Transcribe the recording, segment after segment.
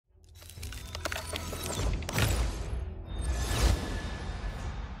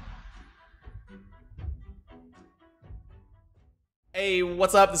Hey,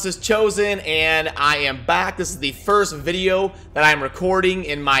 what's up? This is Chosen, and I am back. This is the first video that I'm recording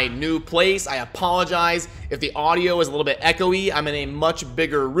in my new place. I apologize if the audio is a little bit echoey. I'm in a much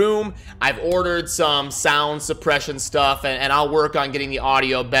bigger room. I've ordered some sound suppression stuff, and I'll work on getting the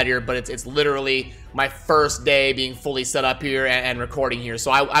audio better, but it's literally my first day being fully set up here and recording here, so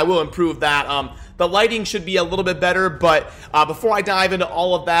I will improve that. The lighting should be a little bit better, but before I dive into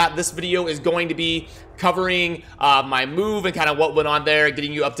all of that, this video is going to be covering my move and kind of what went on there,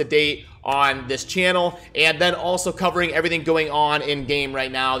 getting you up to date on this channel, and then also covering everything going on in game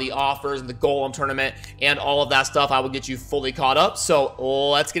right now, the offers and the Golem tournament and all of that stuff. I will get you fully caught up, so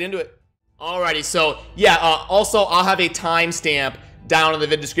let's get into it. Alrighty, so yeah, also I'll have a timestamp down in the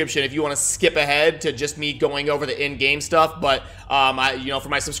video description if you want to skip ahead to just me going over the in-game stuff, but for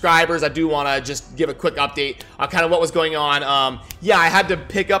my subscribers, I do want to just give a quick update on kind of what was going on. Yeah, I had to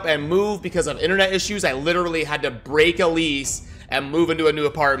pick up and move because of internet issues. I literally had to break a lease and move into a new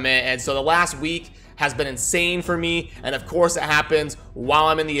apartment, and so the last week has been insane for me, and of course it happens while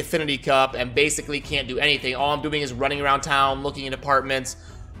I'm in the Affinity Cup and basically can't do anything. All I'm doing is running around town looking at apartments,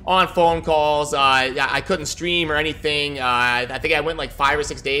 on phone calls. I couldn't stream or anything. I think I went like 5 or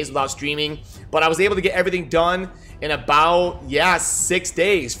 6 days without streaming, but I was able to get everything done in about 6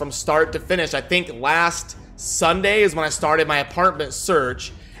 days from start to finish. I think last Sunday is when I started my apartment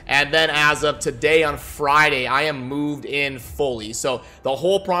search, and then as of today on Friday, I am moved in fully. So the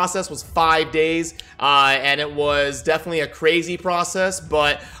whole process was 5 days, and it was definitely a crazy process,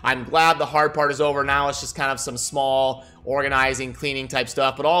 but I'm glad the hard part is over now. It's just kind of some small organizing, cleaning type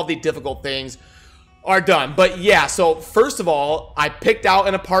stuff, but all of the difficult things are done. But yeah, so first of all, I picked out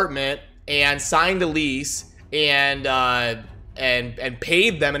an apartment and signed a lease and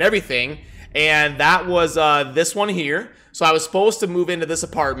paid them and everything, and that was this one here. So I was supposed to move into this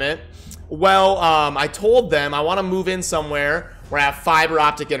apartment. Well, I told them I want to move in somewhere where I have fiber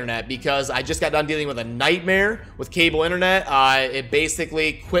optic internet because I just got done dealing with a nightmare with cable internet. It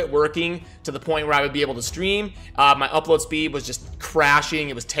basically quit working to the point where I would be able to stream. My upload speed was just crashing.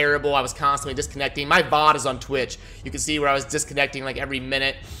 It was terrible. I was constantly disconnecting. My VOD is on Twitch. You can see where I was disconnecting like every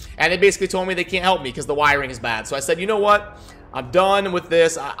minute. And they basically told me they can't help me because the wiring is bad. So I said, you know what? I'm done with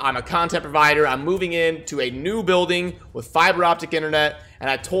this. I'm a content provider. I'm moving into a new building with fiber optic internet, and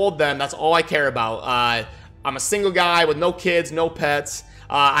I told them that's all I care about. I'm a single guy with no kids, no pets.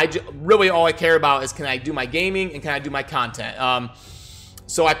 Really all I care about is can I do my gaming and can I do my content.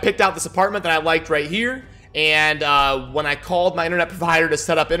 So I picked out this apartment that I liked right here, and when I called my internet provider to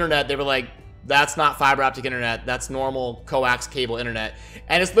set up internet, they were like, that's not fiber optic internet, that's normal coax cable internet.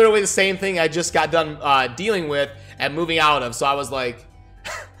 And it's literally the same thing I just got done dealing with and moving out of. So I was like,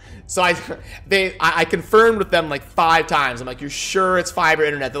 so I confirmed with them like 5 times. I'm like, you're sure it's fiber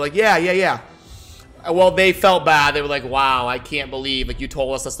internet? They're like, yeah. Well, they felt bad. They were like, wow, I can't believe like you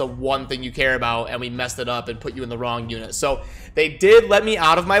told us that's the one thing you care about and we messed it up and put you in the wrong unit. So they did let me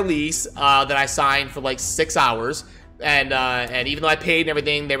out of my lease that I signed for like 6 hours. And even though I paid and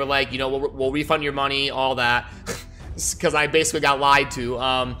everything, they were like, you know, we'll refund your money, all that, because I basically got lied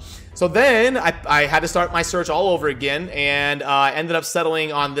to. So then I had to start my search all over again, and ended up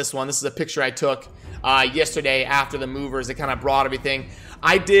settling on this one. This is a picture I took yesterday after the movers. It kind of brought everything.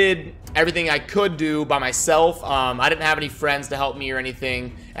 I did everything I could do by myself. I didn't have any friends to help me or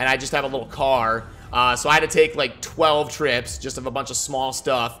anything, and I just have a little car. So I had to take like 12 trips just of a bunch of small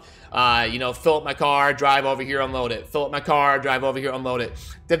stuff. Fill up my car, drive over here, unload it. Fill up my car, drive over here, unload it.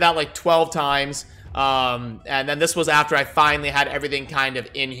 Did that like 12 times. And then this was after I finally had everything kind of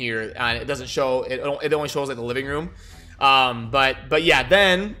in here. And it doesn't show, it only shows like the living room. But yeah,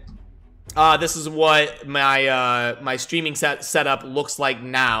 then this is what my streaming setup looks like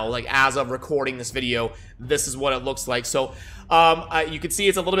now. Like as of recording this video, this is what it looks like. So you can see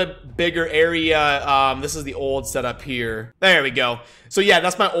it's a little bit bigger area. This is the old setup here. There we go. So yeah,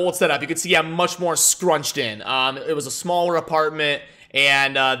 that's my old setup. You can see I'm much more scrunched in. It was a smaller apartment,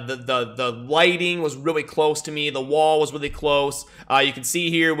 and the lighting was really close to me. The wall was really close. You can see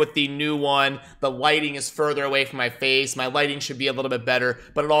here with the new one, the lighting is further away from my face. My lighting should be a little bit better,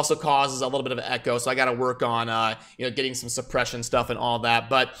 but it also causes a little bit of an echo, so I got to work on getting some suppression stuff and all that.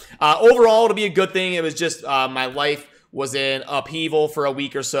 But overall, it'll be a good thing. It was just my life was in upheaval for a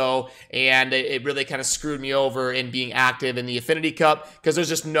week or so, and it really kind of screwed me over in being active in the Affinity Cup, because there's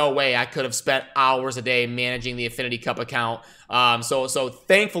just no way I could have spent hours a day managing the Affinity Cup account. So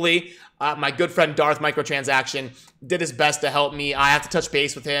thankfully, my good friend Darth Microtransaction did his best to help me. I have to touch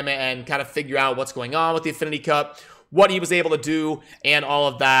base with him and kind of figure out what's going on with the Affinity Cup, what he was able to do and all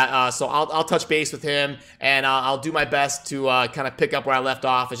of that. So I'll touch base with him, and I'll do my best to kind of pick up where I left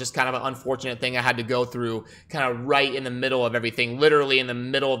off. It's just kind of an unfortunate thing I had to go through, kind of right in the middle of everything, literally in the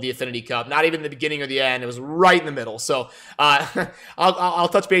middle of the Affinity Cup, not even the beginning or the end. It was right in the middle. So I'll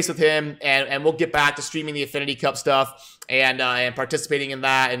touch base with him, and we'll get back to streaming the Affinity Cup stuff and participating in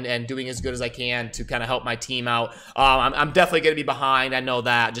that and doing as good as I can to kind of help my team out. I'm definitely going to be behind. I know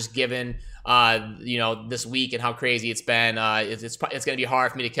that, just given you know, this week and how crazy it's been. It's going to be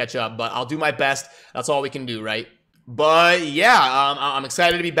hard for me to catch up, but I'll do my best. That's all we can do, right? But yeah, I'm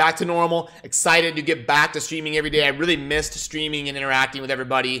excited to be back to normal, excited to get back to streaming every day. I really missed streaming and interacting with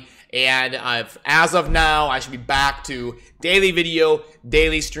everybody, and as of now, I should be back to daily video,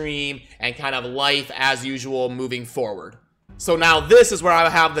 daily stream, and kind of life as usual moving forward. So now this is where I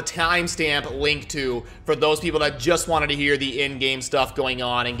have the timestamp link to for those people that just wanted to hear the in-game stuff going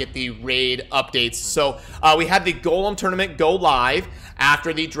on and get the raid updates. So we had the Golem tournament go live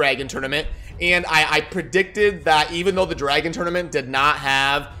after the Dragon tournament, and I predicted that even though the Dragon tournament did not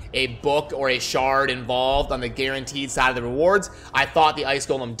have a book or a shard involved on the guaranteed side of the rewards, I thought the Ice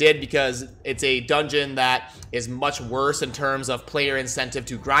Golem did, because it's a dungeon that is much worse in terms of player incentive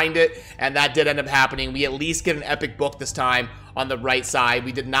to grind it, and that did end up happening. We at least get an epic book this time on the right side.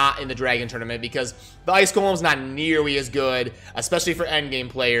 We did not in the Dragon tournament, because the Ice Golem's not nearly as good, especially for endgame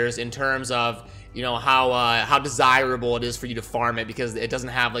players, in terms of, you know, how desirable it is for you to farm it, because it doesn't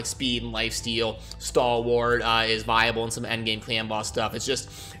have like speed and lifesteal. Stalwart is viable in some endgame clan boss stuff. It's just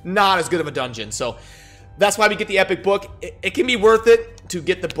not as good of a dungeon. So that's why we get the epic book. It can be worth it to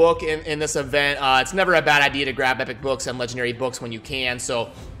get the book in this event. It's never a bad idea to grab epic books and legendary books when you can.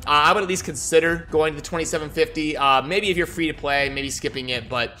 So I would at least consider going to the 2750. Maybe if you're free to play, maybe skipping it.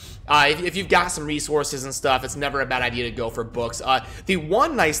 But if you've got some resources and stuff, it's never a bad idea to go for books. The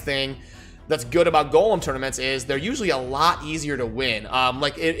one nice thing that's good about Golem tournaments is they're usually a lot easier to win.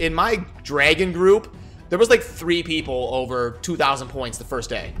 Like in my Dragon group, there was like 3 people over 2,000 points the first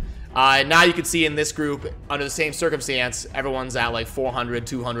day. Now you can see in this group, under the same circumstance, everyone's at like 400,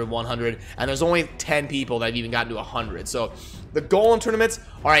 200, 100, and there's only 10 people that have even gotten to 100. So the Golem tournaments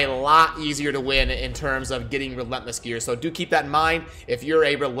are a lot easier to win in terms of getting Relentless gear. So do keep that in mind. If you're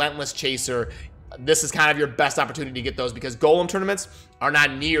a Relentless chaser, this is kind of your best opportunity to get those, because Golem tournaments are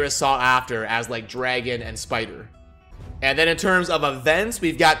not near as sought after as like Dragon and Spider. And then in terms of events,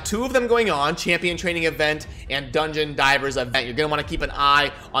 we've got 2 of them going on, Champion Training Event and Dungeon Divers Event. You're going to want to keep an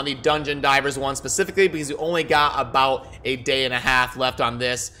eye on the Dungeon Divers one specifically, because you only got about a day and a half left on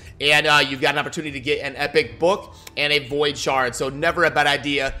this. And you've got an opportunity to get an epic book and a void shard. So never a bad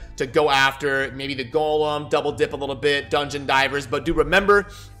idea to go after maybe the Golem, double dip a little bit, Dungeon Divers. But do remember,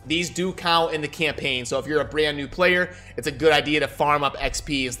 these do count in the campaign. So if you're a brand new player, it's a good idea to farm up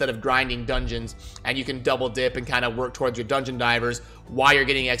XP instead of grinding dungeons, and you can double dip and kind of work towards your Dungeon Divers while you're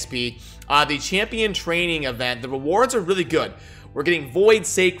getting XP. The Champion Training Event, the rewards are really good. We're getting Void,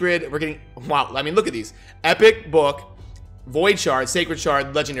 Sacred, we're getting, wow, I mean, look at these. Epic book, Void shard, Sacred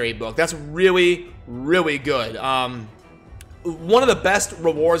shard, Legendary book. That's really, really good. One of the best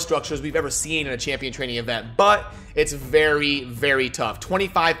reward structures we've ever seen in a Champion Training event, but it's very, very tough.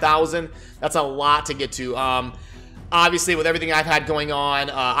 25,000, that's a lot to get to. Obviously, with everything I've had going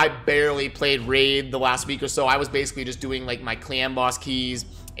on, I barely played Raid the last week or so. I was basically just doing like my clan boss keys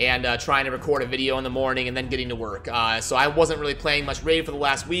and trying to record a video in the morning and then getting to work. So I wasn't really playing much Raid for the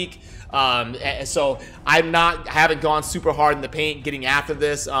last week. So I haven't gone super hard in the paint getting after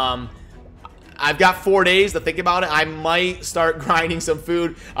this. I've got 4 days to think about it. I might start grinding some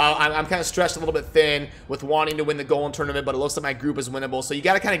food. I'm kind of stretched a little bit thin with wanting to win the Golem tournament, but it looks like my group is winnable. So you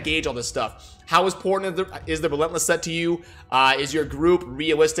got to kind of gauge all this stuff. How important is the Relentless set to you? Is your group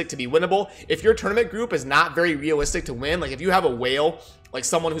realistic to be winnable? If your tournament group is not very realistic to win, like if you have a whale, like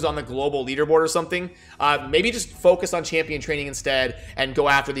someone who's on the global leaderboard or something, maybe just focus on champion training instead and go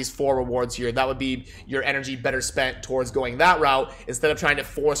after these 4 rewards here. That would be your energy better spent towards going that route instead of trying to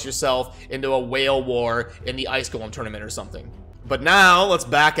force yourself into a whale war in the Ice Golem tournament or something. But now let's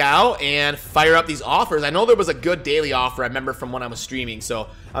back out and fire up these offers. I know there was a good daily offer I remember from when I was streaming, so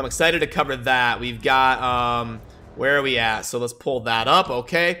I'm excited to cover that. We've got where are we at? So let's pull that up,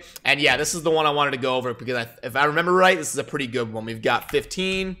 okay? And yeah, this is the one I wanted to go over because if I remember right, this is a pretty good one. We've got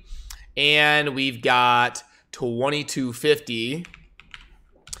 15 and we've got 2250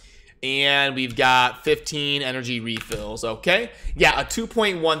 and we've got 15 energy refills, okay? Yeah, a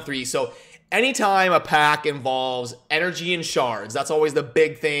 2.13. So Anytime a pack involves energy and shards, that's always the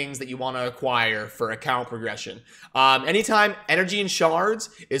big things that you want to acquire for account progression. Anytime energy and shards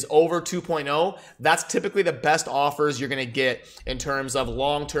is over 2.0, that's typically the best offers you're going to get in terms of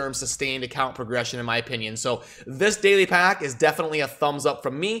long-term sustained account progression, in my opinion. So this daily pack is definitely a thumbs up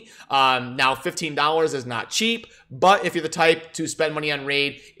from me. Now, $15 is not cheap, but if you're the type to spend money on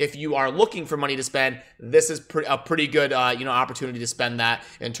raid, if you are looking for money to spend, this is a pretty good opportunity to spend that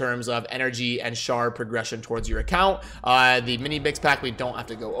in terms of energy and shard progression towards your account. The mini mix pack we don't have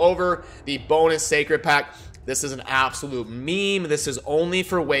to go over. The bonus sacred pack, this is an absolute meme. This is only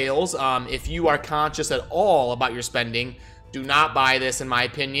for whales. If you are conscious at all about your spending, do not buy this, in my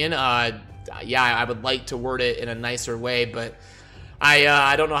opinion. Yeah, I would like to word it in a nicer way, but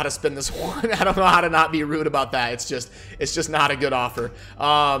I don't know how to spin this one. I don't know how to not be rude about that. It's just not a good offer.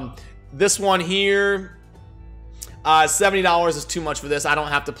 This one here, $70 is too much for this. I don't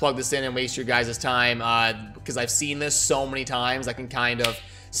have to plug this in and waste your guys' time because I've seen this so many times. I can kind of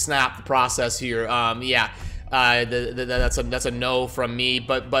snap the process here. Yeah. That's a no from me,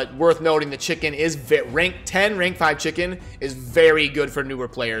 but worth noting, the chicken is rank 10, rank 5 chicken is very good for newer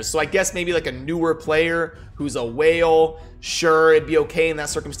players. So I guess maybe like a newer player who's a whale, sure, it'd be okay in that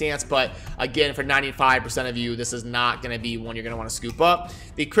circumstance, but again, for 95% of you, this is not going to be one you're going to want to scoop up.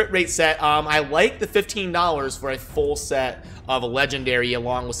 The crit rate set, I like the $15 for a full set of a legendary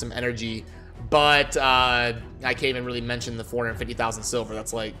along with some energy, but I can't even really mention the 450,000 silver.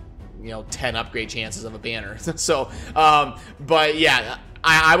 That's like, 10 upgrade chances of a banner. So, but yeah,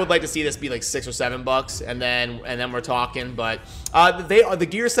 I would like to see this be like $6 or $7, and then we're talking. But the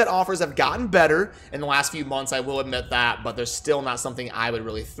gear set offers have gotten better in the last few months. I will admit that, but there's still not something I would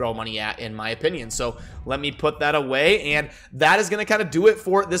really throw money at, in my opinion. So let me put that away, and that is going to kind of do it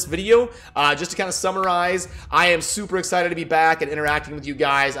for this video. Just to kind of summarize, I am super excited to be back and interacting with you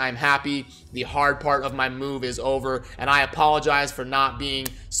guys. I'm happy the hard part of my move is over, and I apologize for not being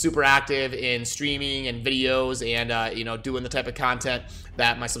super active in streaming and videos and doing the type of content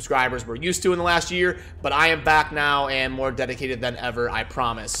that my subscribers were used to in the last year. But I am back now and more dedicated than ever, I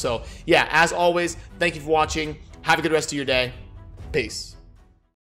promise. So yeah, as always, thank you for watching. Have a good rest of your day. Peace.